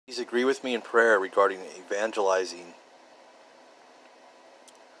Please agree with me in prayer regarding evangelization.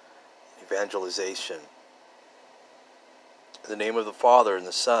 In the name of the Father, and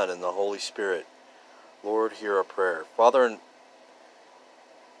the Son, and the Holy Spirit, Lord, hear our prayer. Father,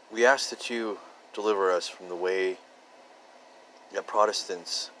 we ask that you deliver us from the way that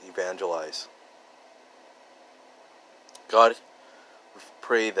Protestants evangelize. God, we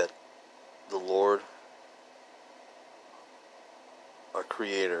pray that the Lord, our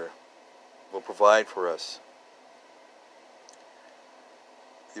Creator, will provide for us.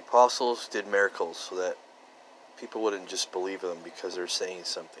 The apostles did miracles so that people wouldn't just believe them because they're saying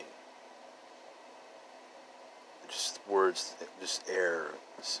something. Just words, just air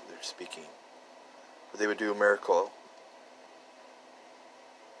they're speaking. But they would do a miracle.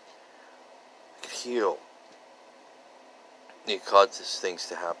 They could heal. They could cause these things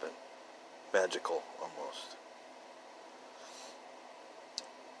to happen. Magical, almost.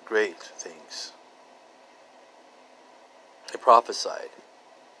 Great things. They prophesied.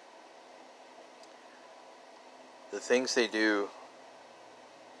 The things they do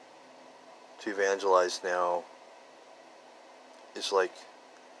to evangelize now is like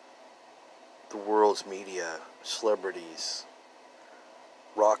the world's media, celebrities,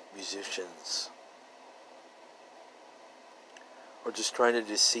 rock musicians, or just trying to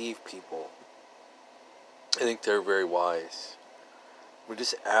deceive people. I think they're very wise. We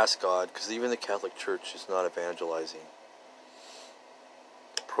just ask God, because even the Catholic Church is not evangelizing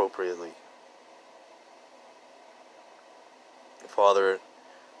appropriately. Father,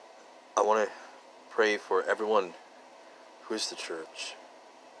 I want to pray for everyone who is the church.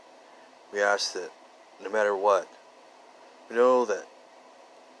 We ask that no matter what, we know that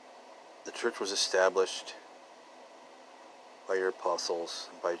the church was established by your apostles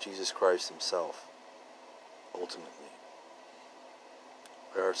and by Jesus Christ himself, ultimately.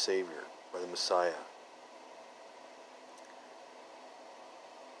 By our Savior, by the Messiah,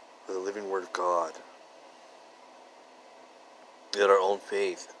 by the living Word of God. Yet our own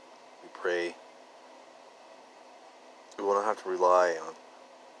faith, we pray, we will not have to rely on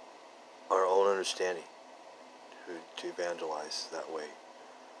our own understanding to evangelize that way.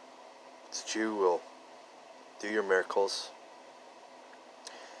 That you will do your miracles,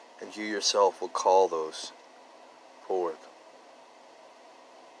 and you yourself will call those forward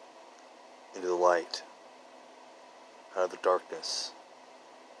into the light, out of the darkness.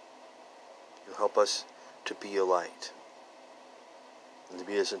 You'll help us to be a light, and to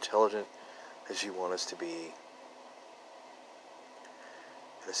be as intelligent as you want us to be.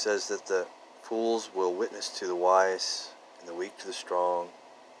 And it says that the fools will witness to the wise, and the weak to the strong,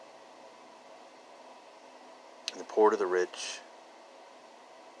 and the poor to the rich.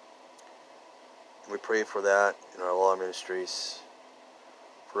 And we pray for that in our law ministries,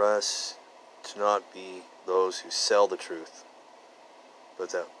 for us to not be those who sell the truth, but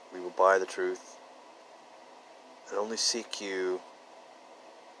that we will buy the truth and only seek you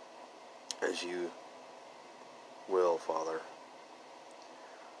as you will, Father.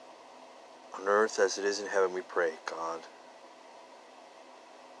 On earth as it is in heaven, we pray, God,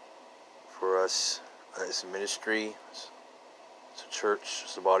 for us as a ministry, as a church,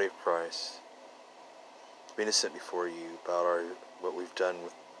 as the body of Christ, to be innocent before you about what we've done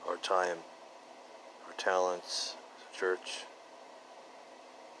with our time, our talents, as a church.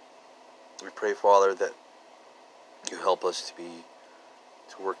 We pray, Father, that you help us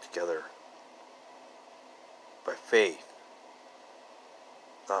to work together by faith,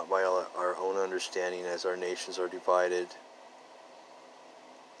 not by our own understanding as our nations are divided,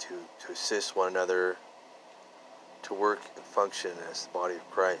 to assist one another, to work and function as the body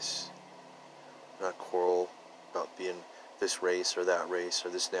of Christ, not quarrel about being this race or that race or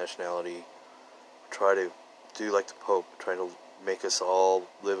this nationality. Try to do like the Pope, trying to make us all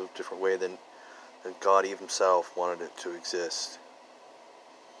live a different way than God himself wanted it to exist.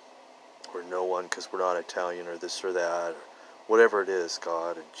 Or no one, because we're not Italian or this or that, or whatever it is,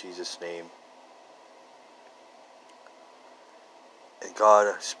 God, in Jesus' name. And God,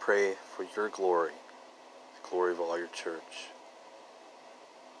 I just pray for your glory, the glory of all your church,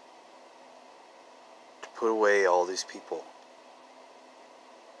 to put away all these people.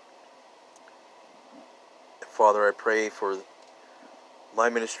 And Father, I pray for my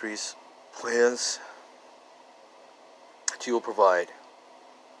ministry's plans that you will provide,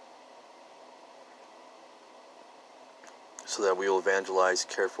 so that we will evangelize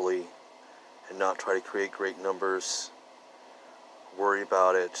carefully and not try to create great numbers, worry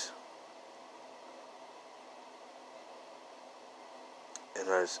about it. And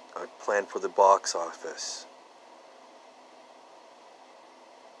I plan for the box office.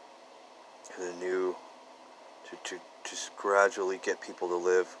 and a new, to just gradually get people to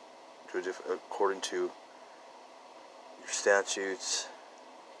live according to your statutes,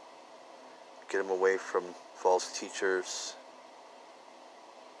 get them away from false teachers,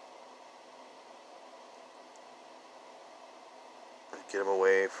 get them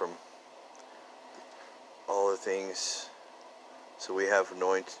away from all the things, so we have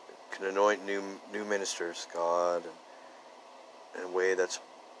can anoint new ministers, God, in a way that's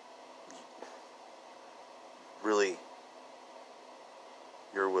really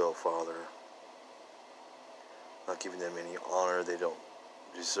your will, Father. Not giving them any honor they don't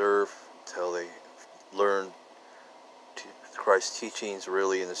deserve until they learn Christ's teachings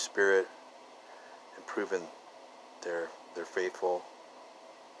really in the Spirit and proven they're faithful,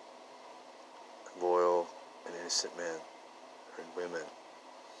 loyal, and innocent men and women.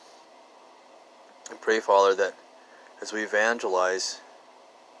 And pray, Father, that as we evangelize,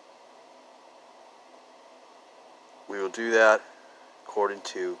 we will do that according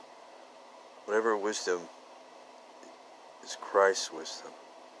to whatever wisdom is Christ's wisdom,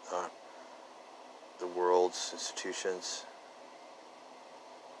 not the world's institutions,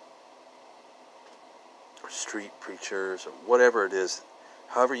 or street preachers, or whatever it is.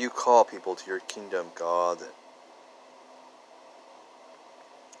 However you call people to your kingdom, God, that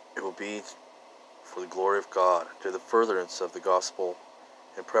it will be for the glory of God, to the furtherance of the gospel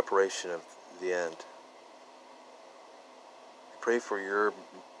and preparation of the end. I pray for you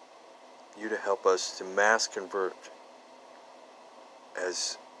to help us to mass convert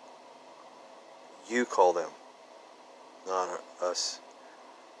as you call them, not us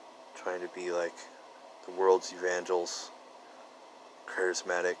trying to be like the world's evangels,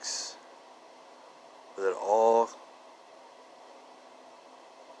 charismatics, but that all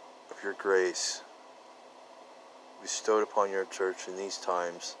of your grace bestowed upon your church in these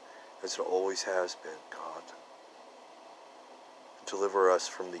times, as it always has been, God. Deliver us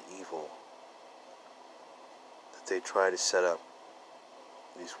from the evil that they try to set up,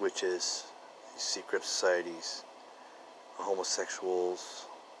 these witches, these secret societies, homosexuals,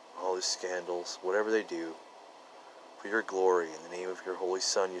 all these scandals, whatever they do, for your glory. In the name of your Holy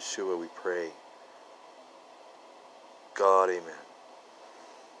Son, Yeshua, we pray. God, amen.